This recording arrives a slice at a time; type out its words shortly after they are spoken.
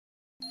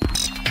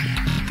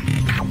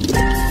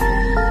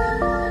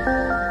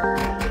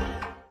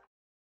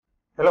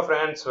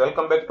friends,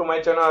 welcome back to my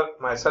channel,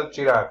 myself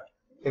Chirag.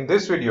 In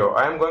this video,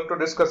 I am going to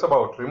discuss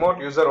about remote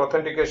user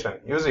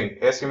authentication using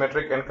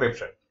asymmetric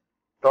encryption.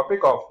 Topic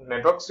of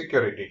network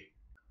security.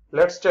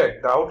 Let's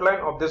check the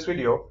outline of this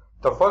video.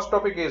 The first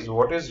topic is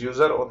what is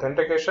user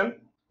authentication.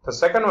 The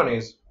second one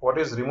is what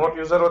is remote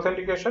user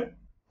authentication.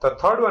 The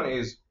third one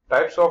is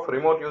types of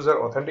remote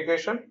user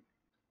authentication.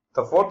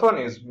 The fourth one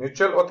is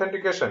mutual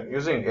authentication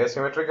using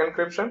asymmetric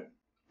encryption.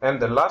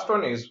 And the last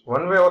one is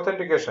one-way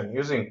authentication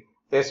using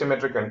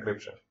asymmetric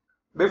encryption.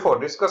 Before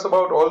discuss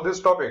about all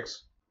these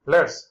topics,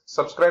 let's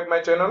subscribe my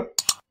channel.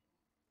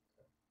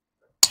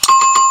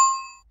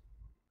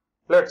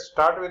 Let's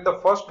start with the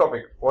first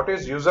topic. What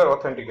is user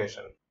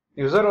authentication?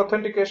 User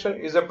authentication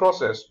is a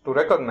process to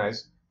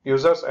recognize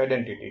user's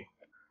identity.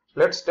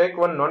 Let's take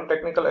one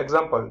non-technical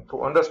example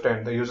to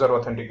understand the user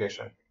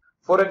authentication.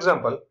 For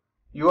example,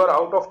 you are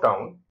out of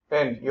town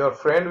and your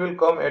friend will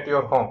come at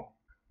your home.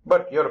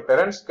 But your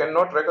parents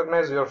cannot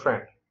recognize your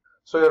friend.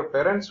 So your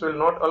parents will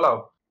not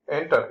allow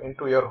enter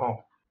into your home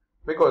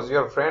because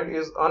your friend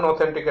is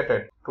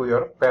unauthenticated to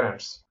your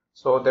parents.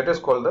 So that is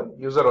called the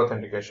user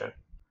authentication.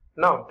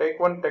 Now take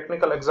one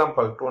technical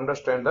example to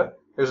understand the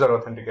user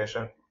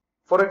authentication.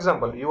 For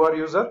example, you are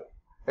user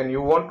and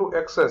you want to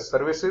access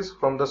services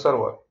from the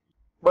server.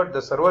 But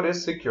the server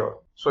is secure.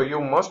 So you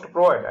must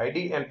provide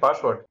ID and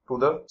password to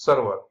the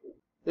server.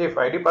 If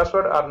ID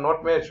password are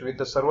not matched with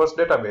the server's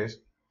database,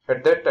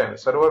 at that time,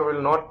 server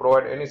will not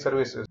provide any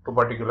services to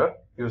particular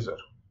user.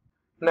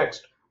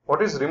 Next,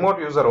 what is remote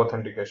user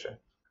authentication?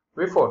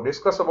 Before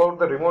discuss about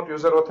the remote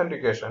user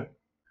authentication,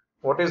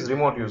 what is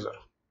remote user?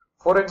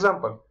 For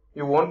example,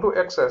 you want to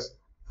access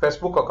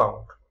Facebook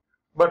account,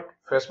 but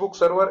Facebook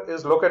server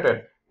is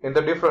located in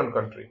the different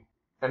country,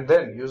 and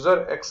then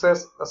user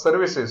access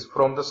services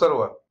from the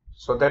server.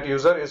 So that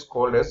user is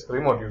called as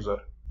remote user,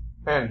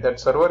 and that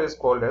server is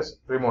called as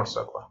remote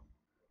server.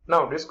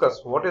 Now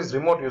discuss what is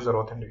remote user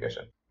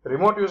authentication.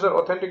 Remote user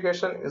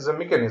authentication is a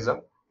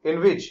mechanism in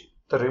which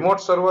the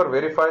remote server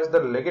verifies the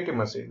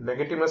legitimacy.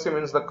 Legitimacy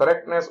means the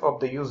correctness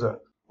of the user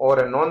or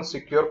a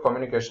non-secure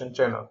communication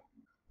channel.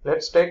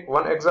 Let's take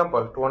one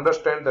example to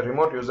understand the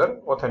remote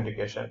user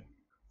authentication.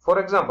 For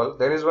example,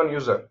 there is one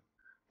user.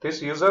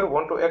 This user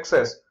wants to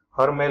access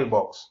her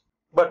mailbox,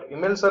 but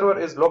email server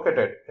is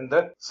located in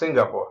the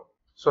Singapore.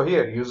 So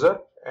here user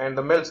and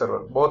the mail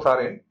server both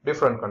are in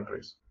different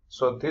countries.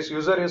 So this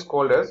user is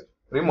called as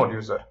remote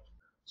user.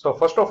 So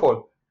first of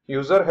all,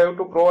 user have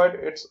to provide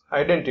its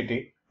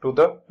identity to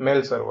the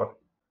mail server.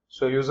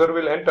 So user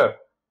will enter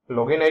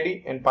login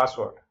ID and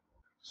password.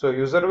 So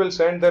user will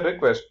send the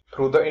request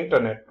through the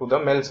internet to the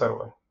mail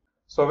server.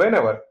 So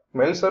whenever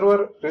mail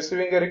server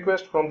receiving a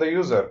request from the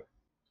user,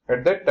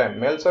 at that time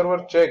mail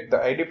server check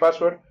the ID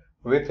password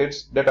with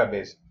its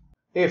database.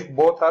 If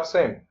both are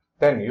same,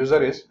 then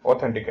user is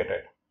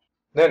authenticated.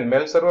 Then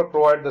mail server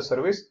provide the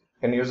service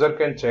and user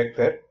can check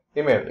their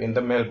email in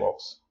the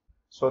mailbox.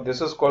 So this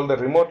is called the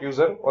remote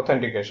user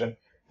authentication.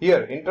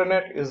 Here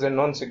internet is a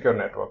non-secure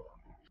network.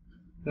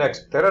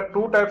 Next, there are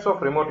two types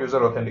of remote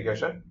user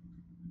authentication.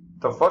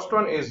 The first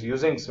one is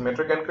using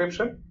symmetric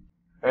encryption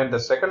and the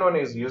second one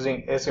is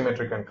using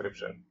asymmetric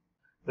encryption.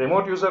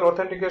 Remote user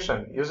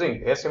authentication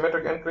using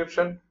asymmetric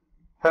encryption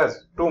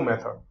has two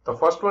methods. The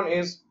first one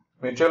is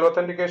mutual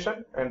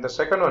authentication and the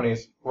second one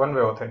is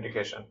one-way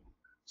authentication.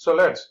 So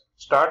let's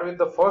start with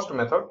the first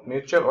method,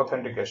 mutual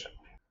authentication.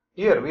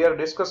 Here we are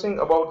discussing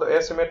about the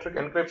asymmetric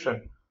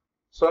encryption.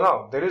 So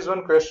now there is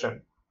one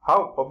question.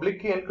 How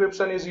public key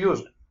encryption is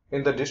used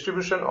in the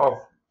distribution of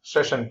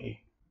session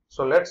key?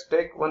 So let's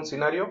take one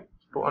scenario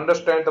to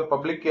understand the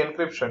public key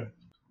encryption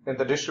in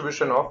the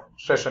distribution of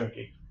session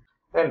key.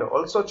 And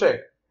also check,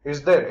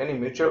 is there any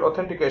mutual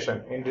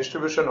authentication in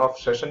distribution of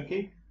session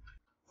key?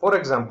 For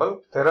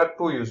example, there are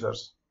two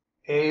users.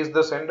 A is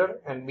the sender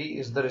and B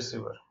is the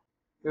receiver.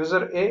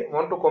 User A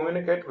want to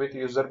communicate with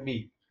user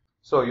B.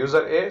 So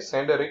user A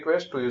send a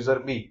request to user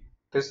B.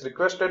 This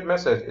requested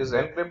message is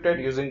encrypted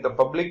using the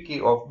public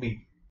key of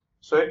B.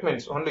 So it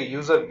means only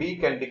user B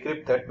can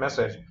decrypt that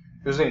message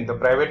using the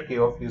private key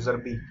of user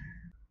B.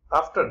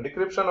 After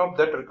decryption of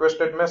that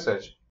requested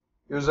message,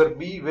 user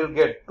B will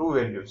get two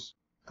values.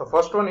 The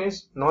first one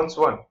is nonce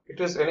 1. It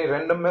is any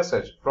random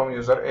message from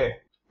user A.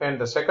 And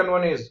the second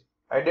one is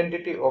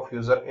identity of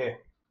user A.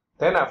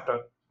 Then after,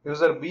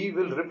 user B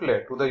will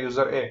reply to the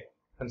user A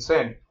and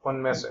send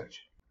one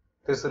message.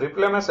 This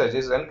reply message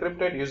is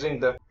encrypted using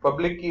the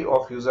public key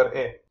of user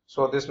A.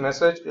 So this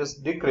message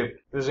is decrypted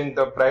using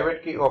the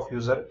private key of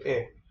user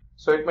A.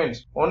 So it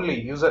means only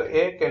user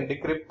A can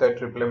decrypt that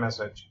reply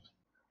message.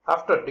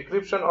 After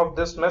decryption of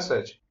this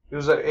message,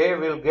 user A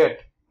will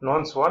get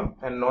nonce 1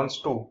 and nonce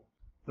 2.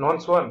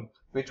 Nonce 1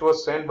 which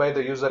was sent by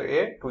the user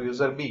A to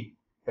user B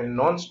and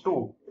nonce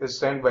 2 is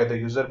sent by the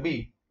user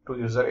B to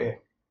user A.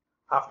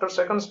 After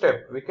second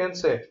step, we can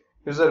say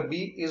user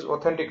B is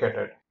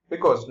authenticated,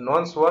 because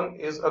nonce 1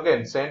 is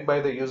again sent by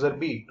the user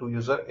B to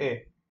user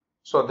A.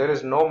 So there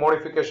is no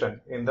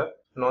modification in the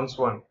nonce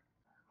 1.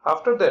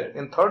 After that,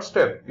 in third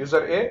step,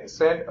 user A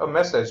send a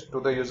message to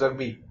the user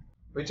B,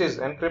 which is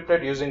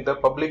encrypted using the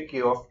public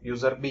key of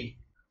user B.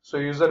 So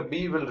user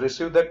B will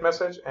receive that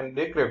message and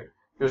decrypt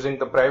using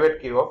the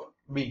private key of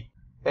B,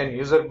 and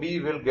user B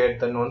will get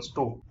the nonce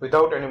 2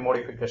 without any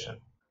modification.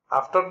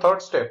 After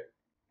third step,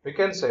 we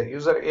can say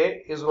user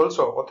A is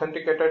also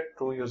authenticated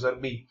to user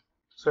B.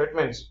 So it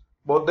means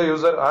both the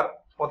users are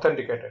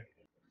authenticated.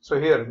 So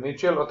here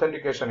mutual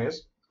authentication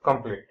is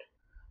complete.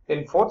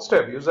 In fourth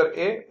step, user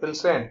A will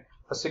send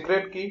a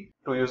secret key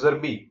to user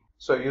B.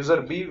 So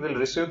user B will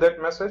receive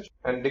that message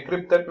and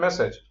decrypt that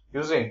message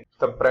using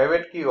the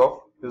private key of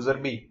user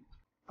B.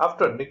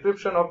 After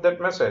decryption of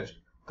that message,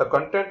 the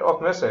content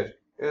of message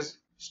is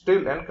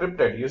still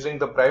encrypted using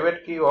the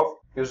private key of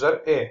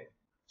user A.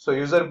 So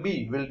user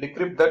B will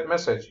decrypt that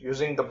message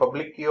using the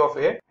public key of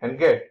A and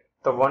get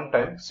the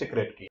one-time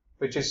secret key,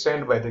 which is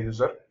sent by the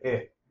user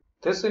A.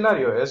 This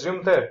scenario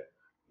assumes that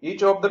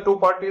each of the two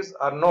parties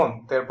are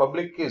known their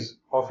public keys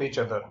of each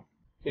other.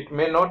 It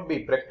may not be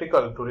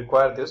practical to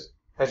require this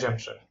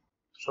assumption.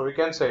 So we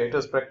can say it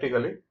is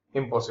practically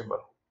impossible.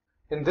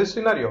 In this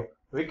scenario,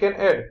 we can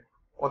add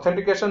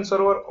authentication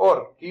server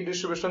or key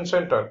distribution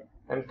center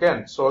and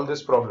can solve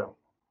this problem.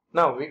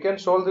 Now we can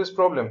solve this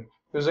problem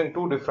using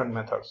two different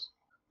methods.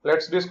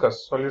 Let's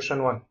discuss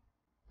solution 1.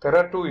 There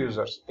are two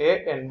users,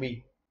 A and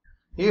B.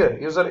 Here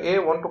user A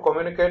wants to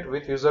communicate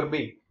with user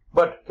B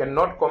but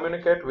cannot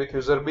communicate with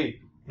user B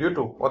due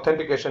to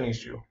authentication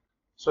issue.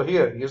 So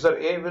here user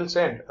A will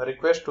send a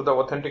request to the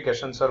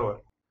authentication server.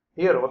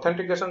 Here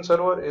authentication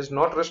server is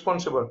not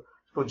responsible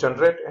to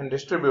generate and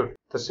distribute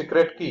the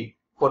secret key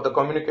for the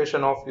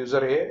communication of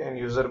user A and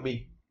user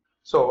B.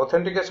 So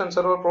authentication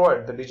server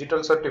provides the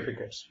digital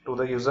certificates to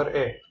the user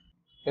A.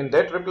 In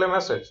that reply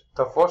message,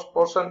 the first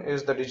portion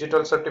is the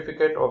digital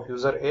certificate of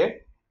user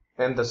A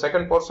and the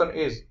second portion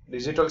is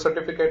digital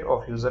certificate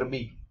of user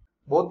B.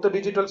 Both the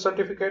digital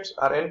certificates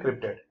are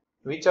encrypted,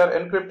 which are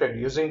encrypted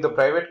using the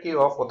private key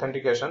of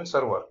authentication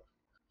server.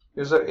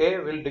 User A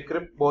will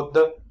decrypt both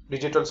the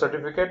digital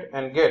certificate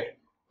and get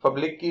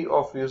public key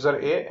of user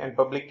A and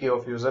public key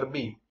of user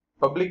B.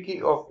 Public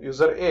key of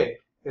user A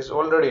is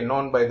already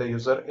known by the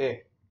user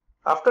A.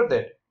 After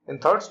that, in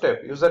third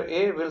step, user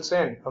A will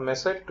send a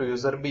message to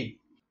user B.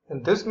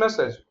 In this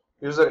message,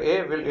 user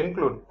A will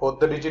include both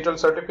the digital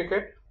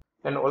certificate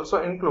and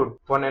also include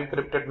one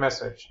encrypted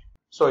message.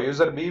 So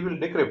user B will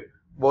decrypt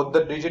both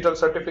the digital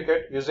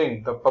certificate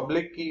using the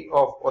public key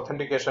of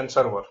authentication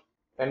server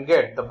and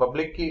get the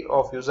public key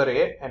of user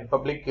A and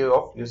public key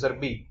of user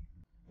B.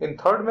 In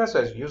third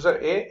message, user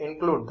A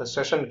include the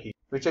session key,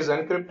 which is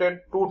encrypted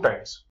 2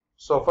 times.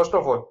 So first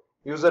of all,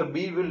 user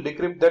B will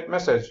decrypt that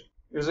message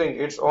using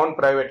its own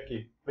private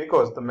key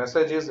because the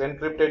message is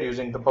encrypted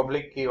using the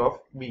public key of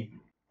B.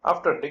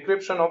 After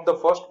decryption of the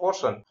first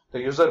portion, the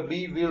user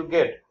B will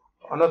get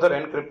another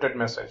encrypted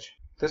message.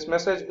 This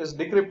message is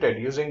decrypted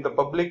using the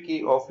public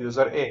key of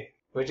user A,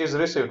 which is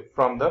received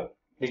from the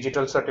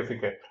digital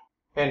certificate.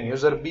 And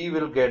user B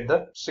will get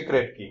the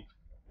secret key,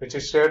 which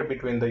is shared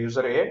between the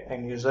user A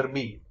and user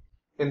B.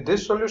 In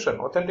this solution,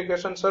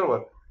 authentication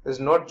server is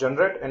not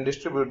generate and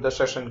distribute the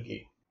session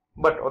key,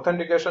 but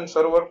authentication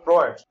server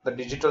provides the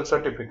digital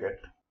certificate.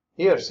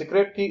 Here,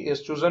 secret key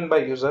is chosen by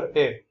user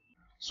A,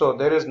 so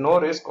there is no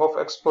risk of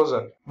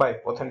exposure by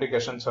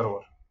authentication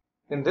server.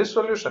 In this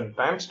solution,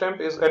 timestamp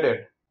is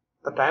added.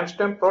 The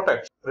timestamp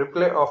protects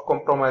replay of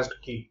compromised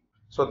key.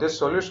 So this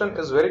solution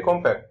is very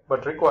compact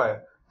but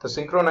require the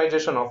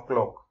synchronization of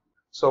clock.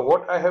 So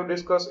what I have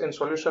discussed in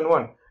solution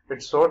 1,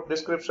 its short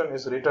description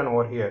is written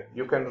over here.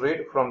 You can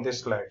read from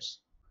these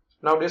slides.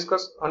 Now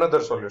discuss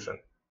another solution.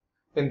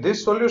 In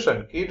this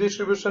solution, key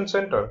distribution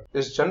center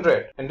is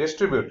generate and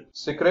distribute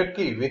secret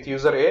key with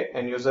user A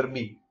and user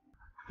B.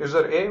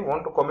 User A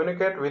want to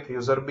communicate with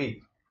user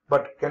B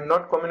but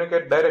cannot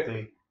communicate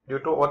directly due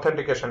to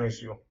authentication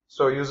issue.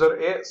 So user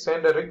A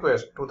send a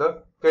request to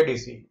the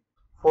KDC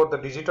for the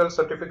digital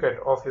certificate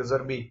of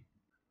user B.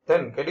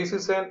 Then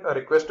KDC send a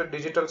requested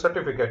digital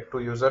certificate to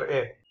user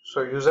A.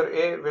 So user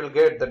A will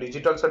get the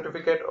digital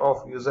certificate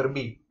of user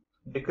B,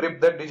 decrypt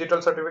that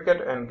digital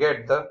certificate and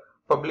get the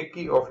public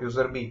key of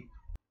user B.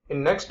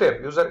 In next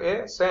step, user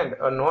A send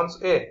a nonce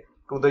A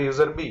to the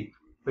user B,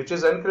 which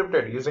is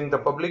encrypted using the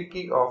public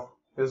key of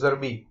user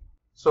B.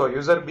 So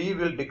user B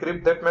will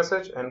decrypt that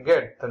message and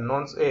get the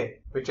nonce A,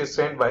 which is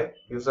sent by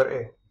user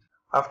A.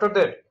 After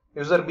that,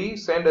 user B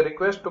send a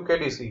request to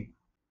KDC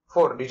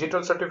for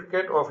digital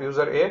certificate of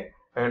user A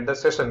and the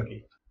session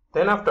key.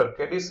 Then after,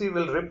 KDC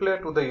will reply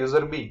to the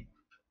user B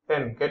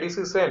and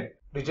KDC send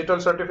digital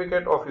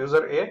certificate of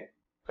user A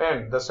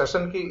and the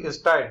session key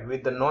is tied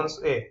with the nonce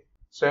A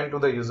sent to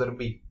the user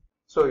B.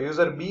 So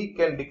user B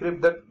can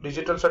decrypt the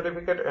digital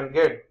certificate and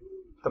get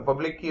the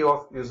public key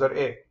of user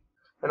A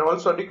and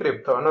also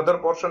decrypt the another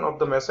portion of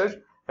the message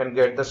and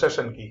get the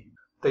session key.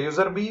 The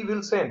user B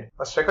will send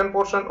a second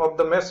portion of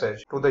the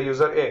message to the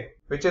user A,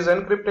 which is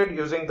encrypted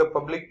using the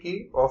public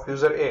key of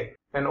user A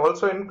and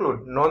also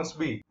include nonce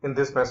B in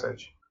this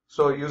message.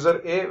 So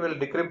user A will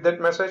decrypt that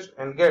message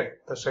and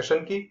get the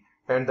session key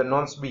and the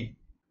nonce B.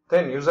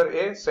 Then user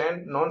A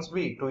send nonce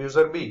B to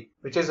user B,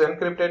 which is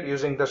encrypted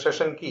using the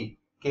session key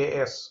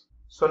KS.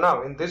 So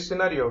now in this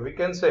scenario, we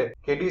can say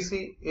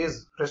KDC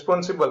is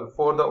responsible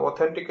for the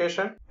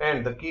authentication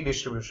and the key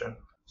distribution.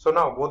 So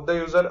now both the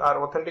user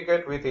are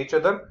authenticate with each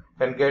other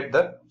and get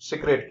the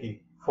secret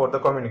key for the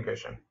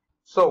communication.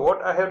 So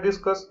what I have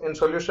discussed in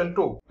solution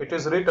 2, it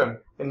is written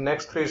in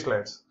next 3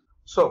 slides.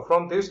 So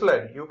from this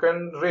slide, you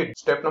can read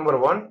step number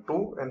 1,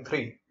 2 and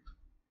 3.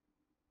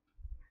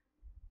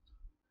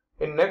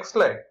 In next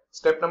slide,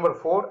 step number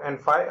 4 and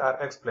 5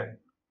 are explained.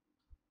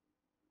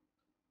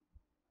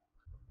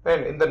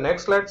 And in the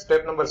next slide,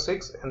 step number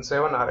 6 and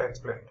 7 are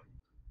explained.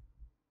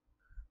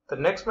 The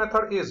next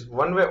method is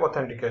one-way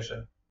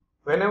authentication.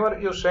 Whenever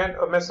you send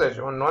a message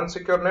on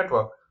non-secure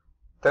network,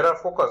 there are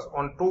focus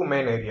on 2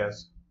 main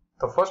areas.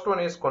 The first one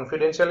is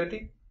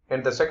confidentiality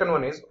and the second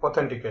one is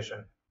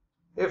authentication.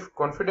 If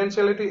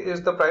confidentiality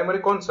is the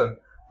primary concern,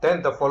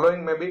 then the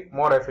following may be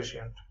more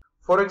efficient.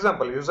 For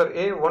example, user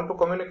A want to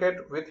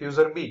communicate with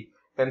user B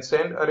and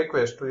send a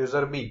request to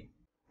user B.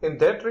 In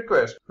that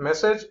request,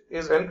 message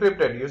is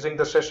encrypted using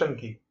the session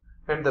key,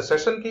 and the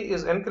session key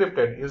is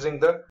encrypted using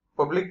the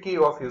public key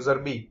of user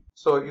B.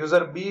 So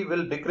user B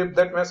will decrypt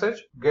that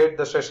message, get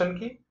the session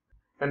key,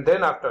 and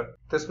then after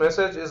this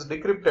message is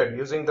decrypted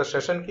using the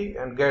session key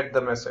and get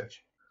the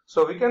message.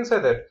 So we can say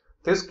that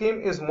this scheme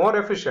is more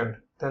efficient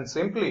than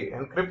simply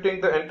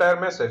encrypting the entire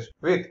message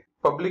with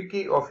public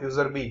key of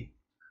user B.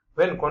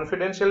 When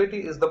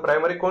confidentiality is the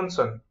primary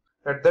concern,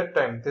 at that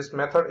time this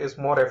method is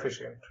more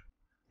efficient.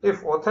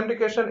 If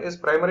authentication is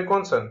primary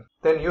concern,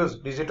 then use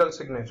digital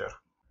signature.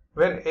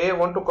 When A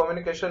want to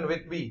communication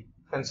with B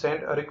and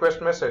send a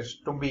request message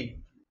to B.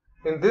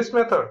 In this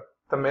method,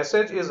 the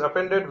message is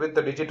appended with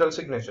the digital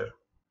signature,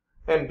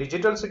 and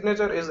digital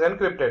signature is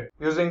encrypted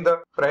using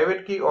the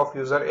private key of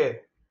user A.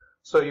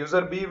 So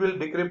user B will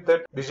decrypt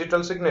that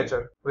digital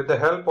signature with the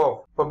help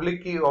of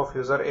public key of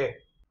user A,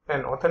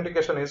 and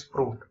authentication is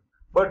proved.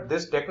 But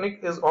this technique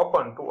is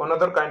open to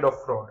another kind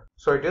of fraud,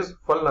 so it is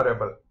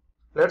vulnerable.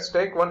 Let's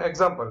take one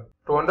example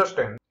to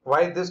understand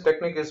why this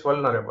technique is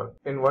vulnerable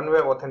in one-way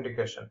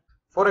authentication.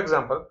 For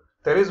example,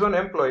 there is one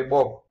employee,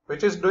 Bob,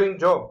 which is doing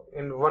job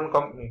in one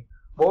company.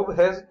 Bob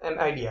has an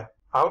idea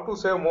how to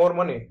save more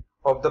money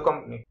of the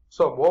company.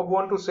 So Bob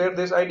want to share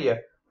this idea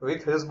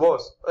with his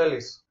boss,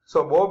 Alice.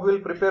 So Bob will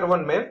prepare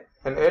one mail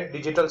and add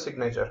digital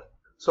signature.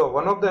 So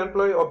one of the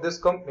employee of this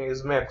company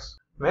is Max.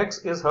 Max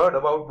is heard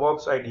about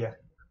Bob's idea.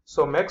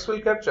 So Max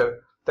will capture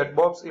that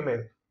Bob's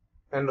email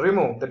and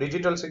remove the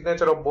digital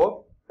signature of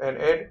Bob and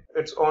add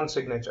its own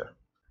signature,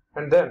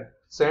 and then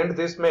send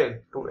this mail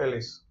to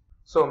Alice.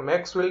 So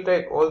Max will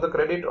take all the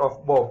credit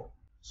of Bob.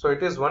 So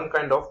it is one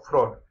kind of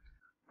fraud.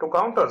 To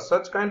counter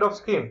such kind of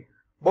scheme,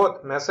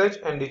 both message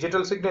and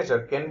digital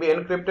signature can be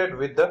encrypted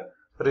with the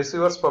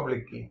receiver's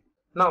public key.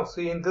 Now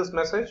see in this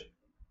message,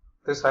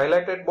 this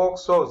highlighted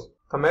box shows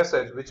the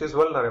message which is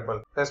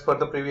vulnerable as per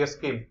the previous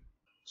scheme.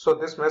 So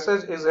this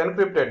message is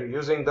encrypted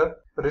using the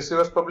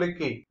receiver's public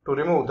key to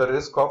remove the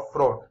risk of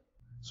fraud.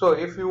 So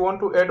if you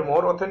want to add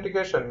more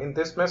authentication in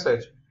this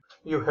message,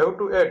 you have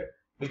to add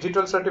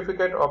digital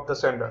certificate of the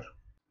sender.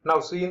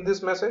 Now see in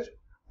this message,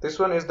 this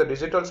one is the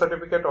digital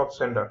certificate of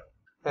sender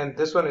and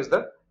this one is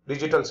the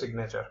digital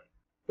signature.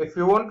 If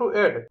you want to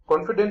add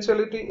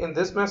confidentiality in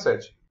this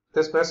message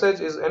is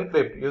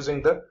encrypted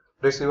using the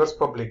receiver's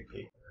public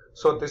key.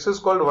 So this is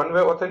called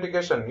one-way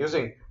authentication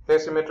using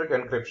asymmetric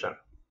encryption.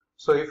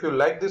 So if you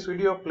like this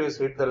video, please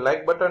hit the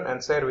like button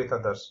and share with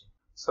others.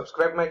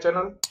 Subscribe my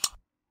channel.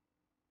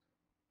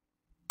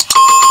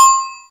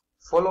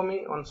 Follow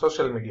me on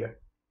social media.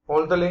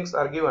 All the links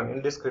are given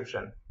in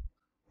description.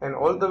 And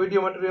all the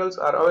video materials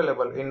are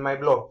available in my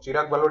blog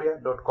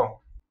chiragbhalodia.com.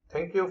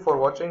 Thank you for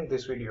watching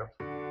this video.